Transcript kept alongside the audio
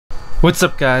What's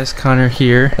up, guys? Connor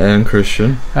here. And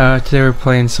Kristian. Today we're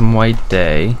playing some White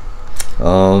Day.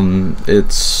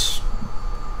 It's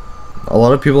a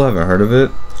lot of people haven't heard of it,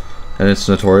 and it's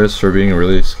notorious for being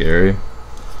really scary.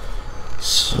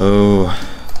 So,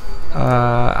 that's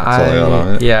all I got on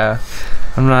it. Yeah,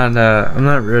 I'm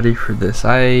not ready for this.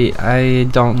 I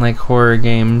don't like horror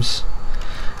games.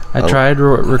 I tried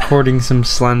recording some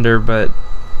Slender, but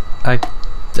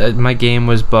my game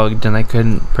was bugged and I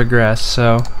couldn't progress,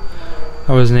 so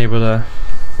I wasn't able to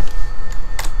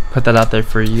put that out there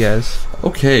for you guys.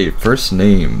 Okay, first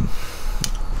name.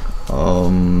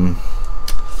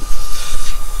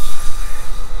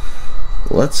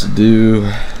 Let's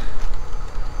do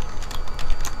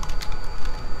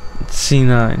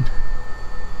C9.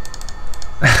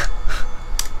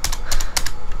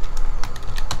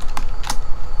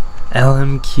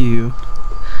 LMQ.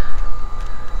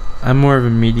 I'm more of a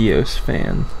Medios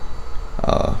fan.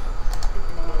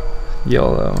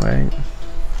 YOLO, right?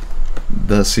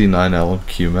 the C9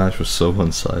 LMQ match was so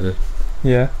one-sided.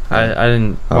 Yeah, I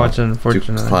didn't watch it,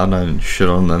 unfortunately. Dude, Cloud9 shit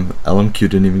on them. LMQ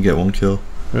didn't even get one kill.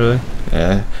 Really?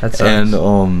 Yeah. That sucks.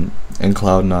 And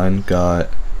Cloud9 got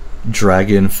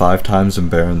Dragon 5 times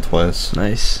and Baron twice.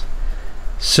 Nice.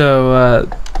 So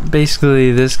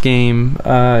basically this game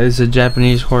is a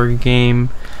Japanese horror game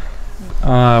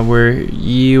where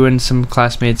you and some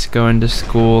classmates go into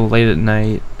school late at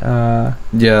night.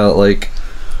 Yeah, like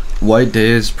White Day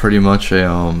is pretty much a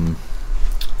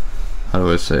how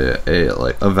do I say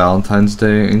it? A Valentine's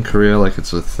Day in Korea, like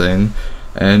it's a thing.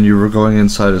 And you were going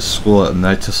inside a school at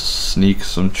night to sneak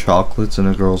some chocolates in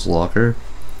a girl's locker.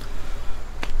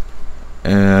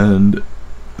 And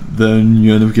then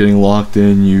you end up getting locked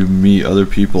in, you meet other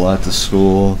people at the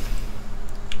school.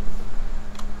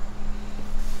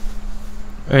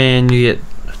 And you get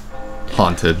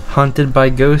haunted by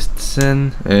ghosts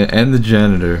and the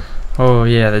janitor. Oh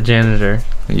yeah, the janitor.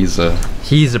 He's a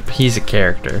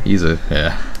character.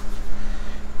 Yeah.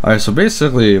 Alright, so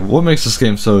basically what makes this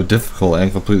game so difficult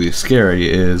and completely scary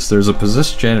is there's a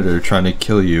possessed janitor trying to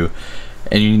kill you,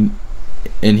 and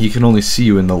he can only see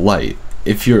you in the light.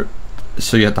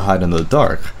 So you have to hide in the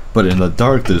dark. But in the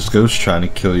dark there's ghosts trying to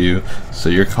kill you, so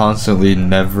you're constantly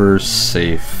never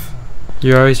safe.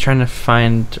 You're always trying to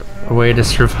find a way to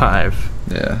survive.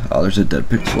 Yeah. Oh, there's a dead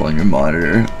pixel on your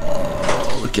monitor.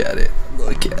 Oh, look at it.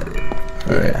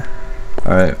 Alright.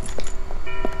 Alright.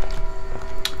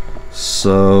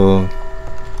 So,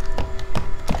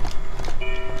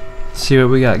 see what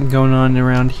we got going on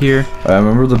around here. I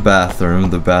remember the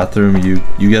bathroom.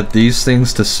 You get these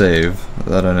things to save.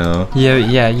 That I know.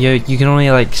 Yeah. You can only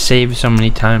like save so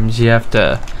many times. You have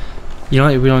to. We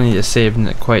don't need to save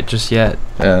it quite just yet.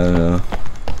 Yeah, I know.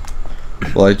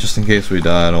 Well, just in case we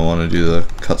die, I don't want to do the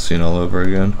cutscene all over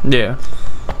again. Yeah.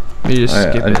 We just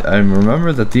skip it. I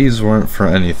remember that these weren't for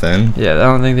anything. Yeah, I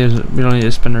don't think we don't need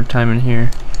to spend our time in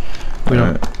here. We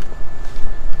don't.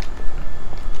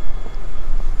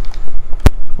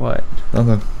 What?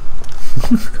 Nothing.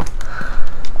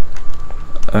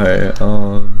 Alright,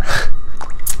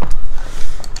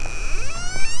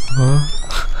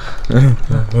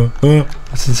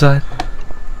 What's inside?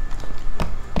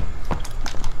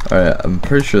 Alright, I'm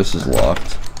pretty sure this is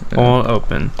locked. Yeah. Won't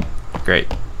open.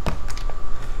 Great.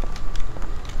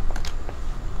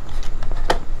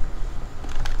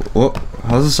 What?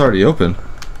 How's this already open?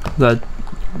 What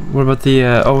about the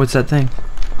oh, what's that thing?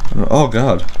 Oh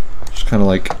god. Just kinda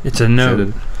like it's a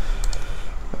note.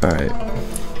 Alright.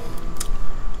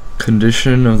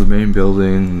 Condition of the main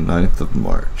building, 9th of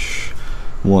March.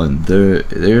 1.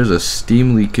 There's a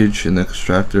steam leakage in the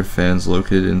extractor fans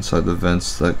located inside the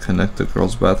vents that connect the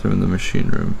girls' bathroom and the machine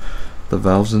room. The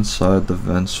valves inside the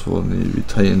vents will need to be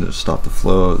tightened to stop the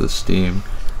flow of the steam.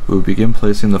 We will begin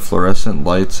placing the fluorescent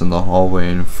lights in the hallway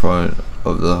in front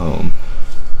of the home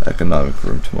economic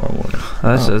room tomorrow morning.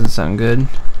 Oh, that doesn't sound good.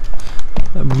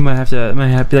 We might have to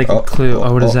be like a clue.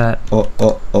 What is that?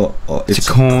 It's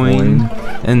a coin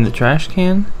in the trash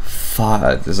can.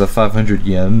 Is that 500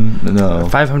 yen? No.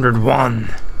 500 won.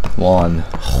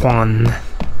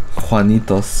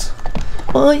 Juanitos.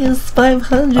 Oh yes,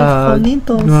 500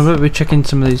 Juanitos. No, but we check in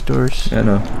some of these doors. Yeah,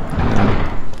 no.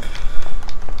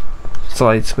 It's a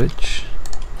light switch.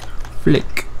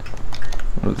 Flick.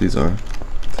 What these are?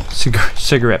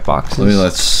 Cigarette boxes.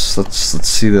 Let's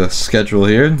see the schedule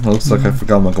here. Looks like I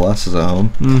forgot my glasses at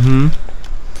home.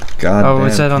 God. Oh,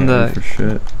 what's that on the? For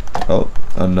shit. Oh,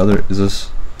 another. Is this?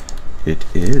 It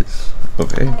is.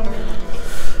 Okay.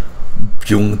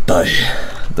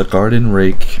 Byungtae. The garden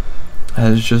rake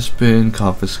has just been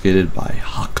confiscated by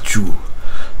Hakju,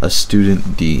 a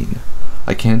student dean.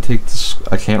 I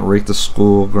can't rake the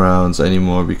school grounds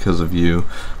anymore because of you.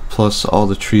 Plus, all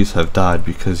the trees have died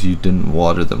because you didn't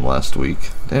water them last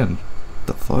week. Damn,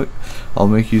 the fuck? I'll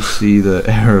make you see the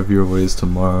error of your ways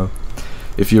tomorrow.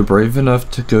 If you're brave enough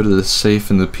to go to the safe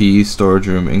in the PE storage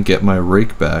room and get my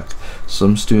rake back.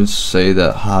 Some students say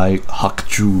that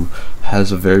Hakju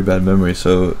has a very bad memory,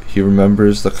 so he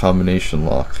remembers the combination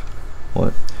lock.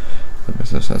 What? That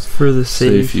makes no sense. For the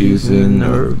safe using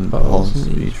our balls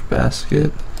in each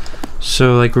basket.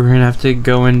 So like we're gonna have to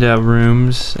go into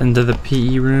rooms, into the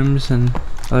PE rooms, and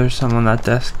there's some on that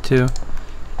desk too.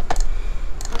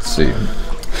 Let's see.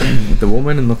 The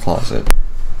woman in the closet.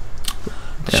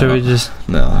 Should we just?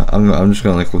 No, I'm just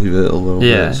gonna like leave it a little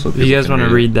bit. So if you guys want to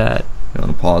read that. You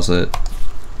wanna pause it?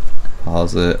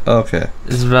 Pause it. Okay.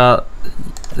 It's about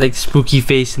like spooky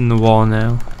face in the wall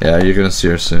now. Yeah, you're gonna see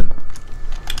her soon.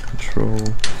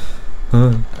 Control.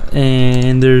 Huh.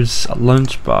 And there's a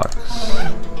lunchbox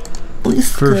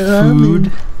for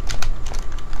food.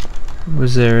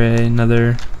 Was there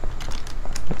another?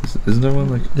 Isn't there one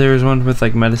like? There was one with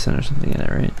like medicine or something in it,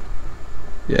 right?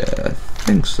 Yeah, I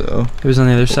think so. It was on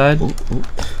the other side.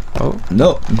 Oh.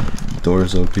 No.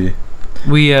 Doors OP.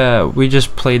 We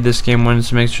just played this game once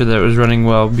to make sure that it was running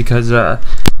well because the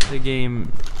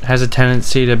game has a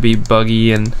tendency to be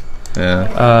buggy and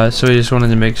so we just wanted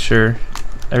to make sure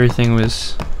everything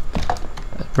was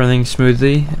running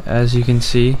smoothly, as you can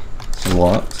see. It's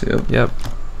locked. Yep.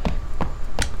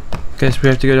 Guess we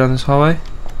have to go down this hallway.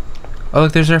 Oh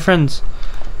look, there's our friends.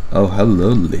 Oh,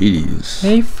 hello, ladies.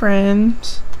 Hey,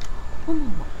 friends.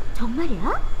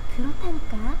 정말이야?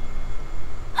 그렇다니까.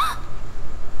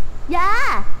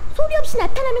 야, 소리 없이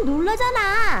나타나면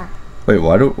놀라잖아. Wait,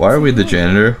 why are we the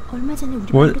janitor? 얼마 전에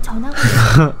우리 What? 집에 전화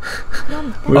왔어.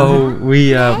 그럼 Oh,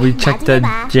 we checked the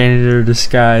janitor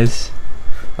disguise.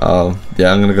 Oh,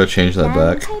 yeah, I'm gonna go change that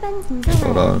back.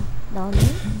 Hold on. 너는?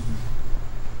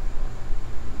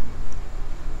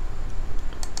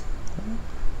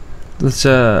 Let's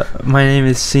my name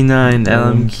is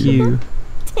C9LMQ.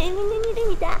 재밌는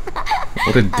이름이다.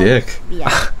 What a dick.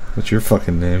 미안. What's your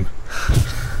fucking name?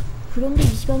 그런데 이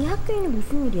시간에 학교에는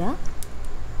무슨 일이야?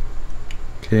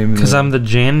 Because I'm the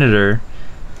janitor.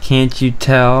 Can't you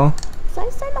tell?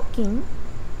 쌀쌀먹긴.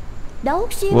 나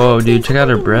혹시 Whoa, dude, check out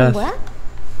her breath.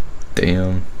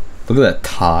 Damn. Look at that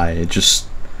tie. It just...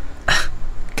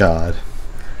 God.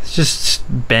 It's just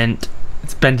bent.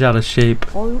 It's bent out of shape.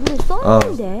 얼굴에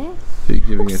써있는데. You're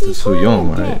giving it to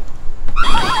Soo-young, right?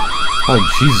 Oh,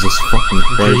 Jesus fucking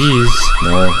Christ. Jeez.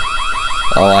 No.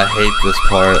 Oh, I hate this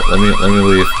part. Let me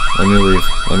leave. Let me leave.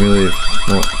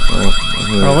 No.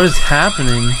 Oh, what is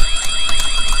happening?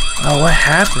 Oh, what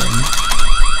happened?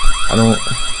 I don't...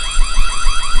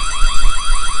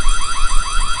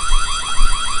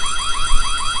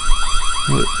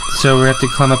 So we have to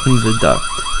climb up into the duct.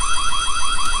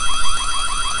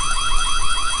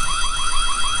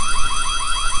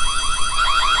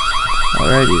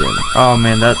 Alrighty then. Oh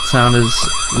man, that sound is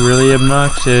really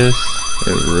obnoxious.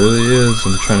 It really is.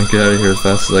 I'm trying to get out of here as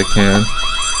fast as I can.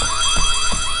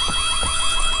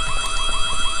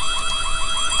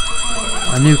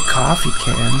 A new coffee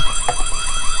can.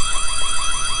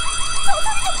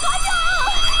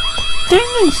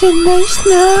 There is a nice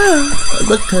now.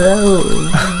 Look hello.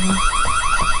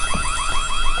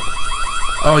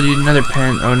 Oh, dude, another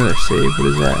pen. Oh, another save. What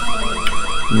is that?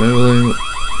 Maybe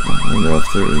enough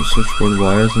there are switchboard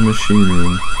wires in the machine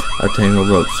room are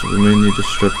tangled up, so we may need to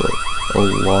strip a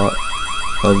lot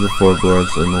of the floorboards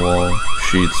and the wall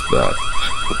sheets back.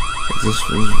 If this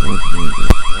was the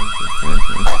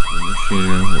machine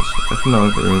room was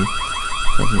economic room.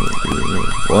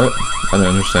 What? I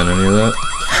don't understand any of that.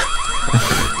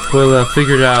 We'll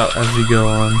figure it out as we go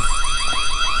on.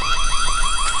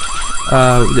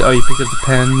 Oh, you picked up the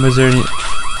pen. Was there any?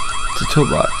 It's a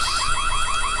toolbox.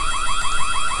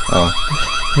 Oh.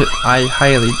 I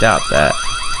highly doubt that.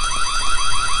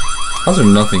 How's there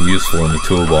nothing useful in the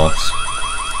toolbox?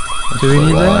 Do we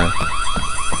need that?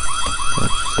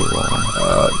 That's just a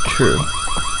lie. True.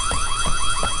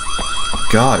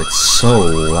 God, it's so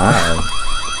loud.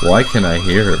 Why can't I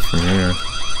hear it from here?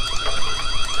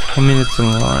 I mean, it's an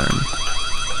alarm.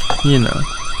 You know.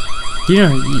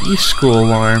 You school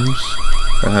alarms.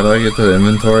 How do I get to the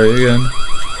inventory again?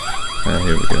 Yeah,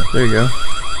 here we go. There you go.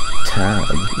 Tab.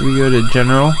 We go to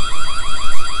general.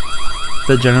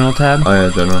 The general tab. Oh yeah,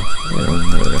 general. Yeah,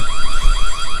 there we go.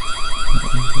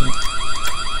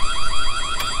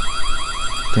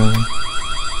 Done.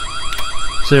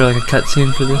 Is there like a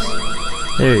cutscene for this?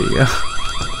 There you go.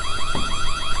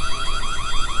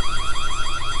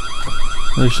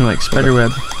 There's some like spider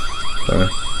web. Sorry.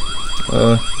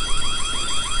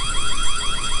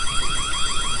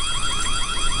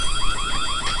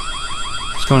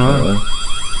 going on?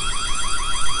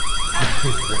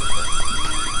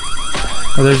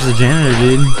 Oh, there's the janitor,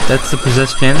 dude. That's the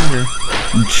possessed janitor.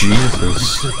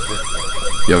 Jesus.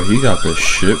 Yo, he got the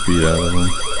shit beat out of him.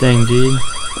 Dang, dude.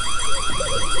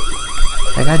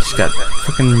 That guy just got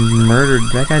fucking murdered.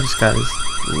 That guy just got his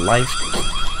life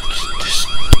just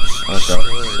Oh,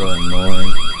 that's so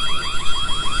annoying.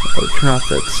 Oh, turn off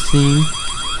that steam.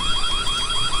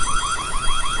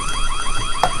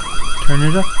 Turn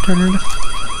it up, turn it up.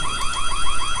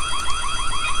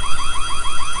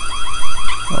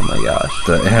 Oh my gosh.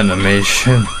 The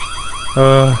animation.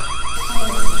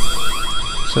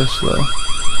 So slow.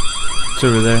 It's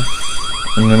over there.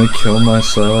 I'm gonna kill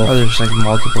myself. Oh, there's like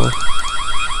multiple.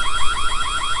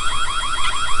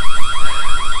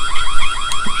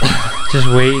 Just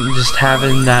wait and just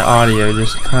having that audio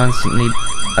just constantly.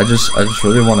 I just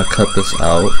really want to cut this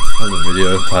out of the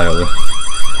video entirely.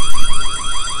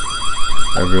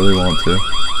 I really want to.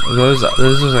 Those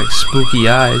are like spooky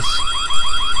eyes.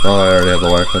 Oh, I already have the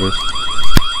wire cutters.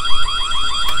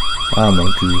 I'm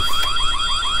a goof.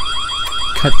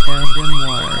 Cut down them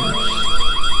wires.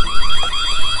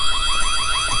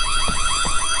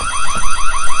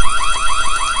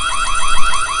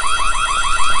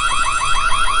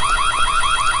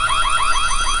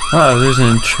 Oh, there's an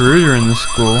intruder in the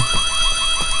school.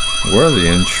 We're the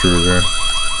intruder.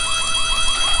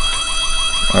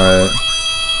 Alright.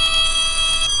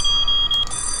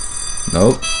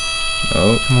 Nope.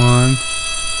 Nope. Come on.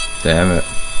 Damn it.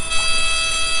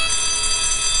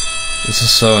 This is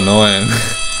so annoying.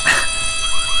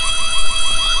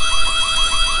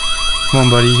 Come on,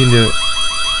 buddy, you can do it.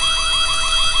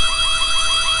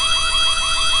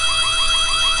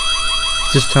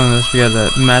 Just telling us we gotta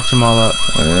match them all up.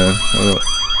 Oh, yeah. Oh.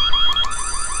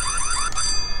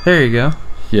 There you go.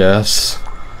 Yes.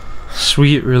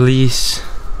 Sweet release.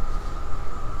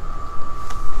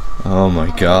 Oh my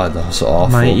god, that was awful.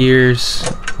 My ears.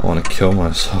 I want to kill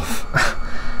myself.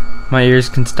 My ears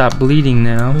can stop bleeding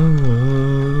now.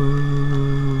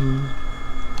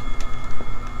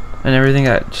 And everything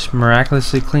got just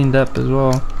miraculously cleaned up as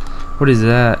well. What is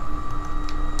that?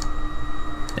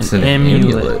 It's an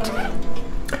amulet.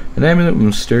 An amulet with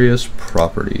mysterious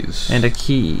properties. And a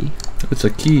key. It's a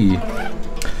key.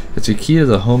 It's a key to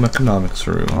the home economics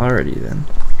room. Alrighty then.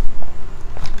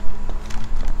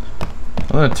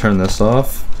 I'm gonna turn this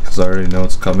off because I already know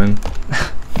it's coming.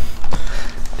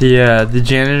 The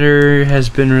janitor has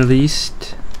been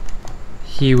released.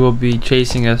 He will be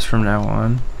chasing us from now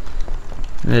on.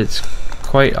 It's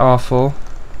quite awful.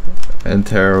 And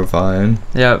terrifying.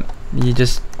 Yep. You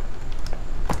just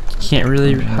can't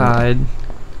really hide.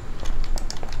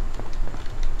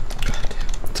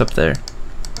 It's up there.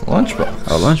 Lunchbox.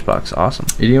 Oh, lunchbox. Awesome.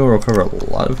 Eating will recover a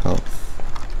lot of health.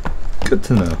 Good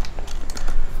to know.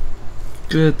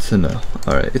 Good to know.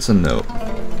 Alright, it's a note.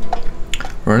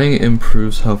 Running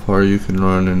improves how far you can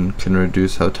run and can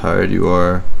reduce how tired you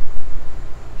are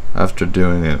after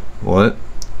doing it. What?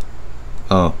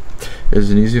 Oh. It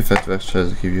is an easy, effective exercise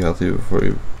to keep you healthy before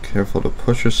you careful to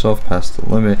push yourself past the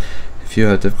limit. If you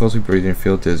have difficulty breathing or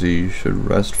feel dizzy, you should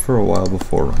rest for a while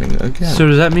before running again. So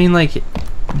does that mean like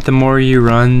the more you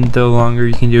run, the longer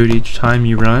you can do it each time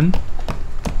you run?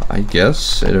 I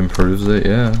guess it improves it,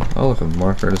 yeah. Oh, look, a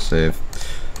marker to save.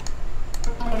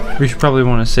 We should probably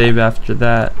want to save after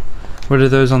that. What are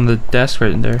those on the desk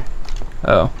right in there?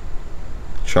 Oh.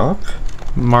 Chalk?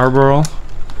 Marlboro?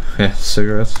 Yeah,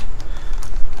 cigarettes.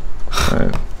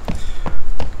 Alright.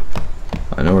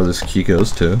 I know where this key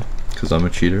goes to, because I'm a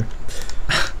cheater.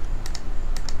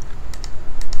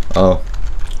 Oh.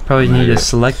 Probably need to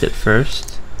select it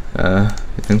first. You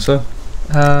think so?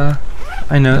 I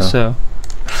know No. so.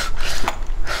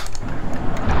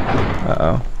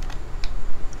 Uh-oh.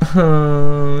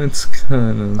 Oh, it's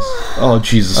kind of... Oh,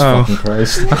 Jesus fucking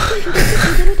Christ.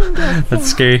 That's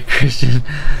scary, Christian.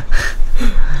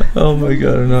 Oh my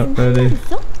god, I'm not ready.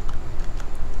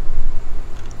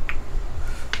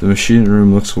 The machine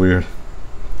room looks weird.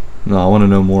 No, I want to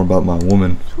know more about my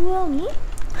woman. 소영이?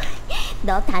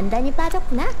 너 단단히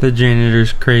빠졌구나. The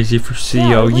janitor's crazy for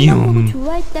보고 Young.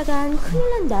 좋아했다간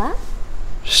큰일 난다.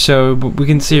 So, but we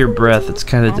can see her breath. It's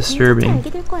kind of disturbing.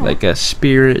 Like a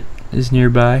spirit is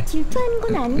nearby. 질투하는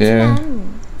건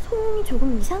아니지만 소영이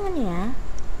조금 이상한 애야.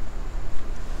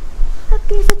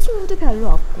 학교에서 친구도 별로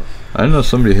없고. I know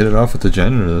somebody hit it off with the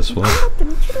janitor this way.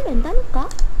 것들은 티를 낸다니까.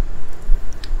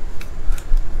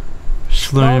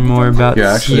 Just learning more about You're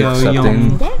actually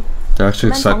Young. They're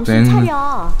actually accepting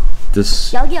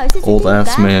this old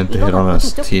ass man to hit on a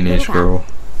teenage girl.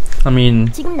 I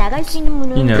mean, 지금 나갈 수 있는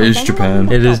문은 You know, It is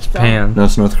Japan. it is Japan. No,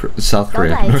 it's South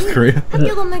Korea. 너도 North 알지? Korea.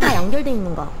 학교 건물 다 연결돼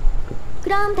있는 거.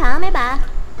 그럼 다음에 봐.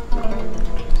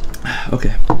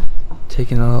 Okay.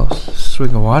 Taking a little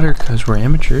swig of water because we're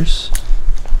amateurs.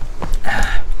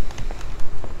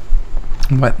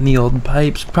 Wetting the old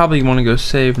pipes. Probably want to go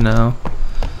save now.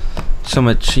 So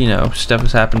much, you know, stuff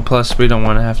has happened. Plus, we don't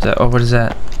want to have to. Oh, what is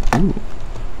that? Ooh.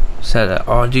 Is that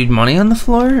oh, dude, money on the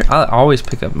floor? I always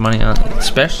pick up money on,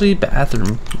 especially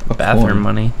bathroom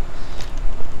money.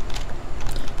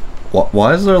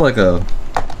 Why is there like a?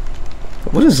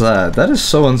 What is that? That is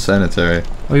so unsanitary.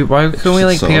 Wait, why couldn't we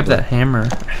like so pick up ugly. that hammer?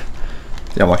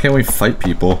 Yeah, why can't we fight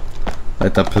people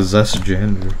like that possessed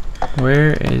janitor?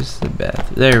 Where is the bath?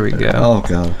 There we go. Oh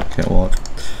god, can't walk.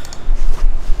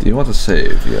 Do you want to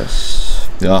save? Yes.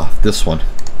 Yeah, this one.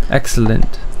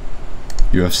 Excellent.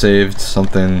 You have saved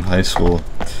something high school.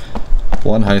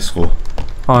 One high school.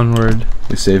 Onward.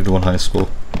 We saved one high school.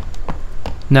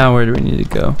 Now where do we need to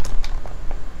go?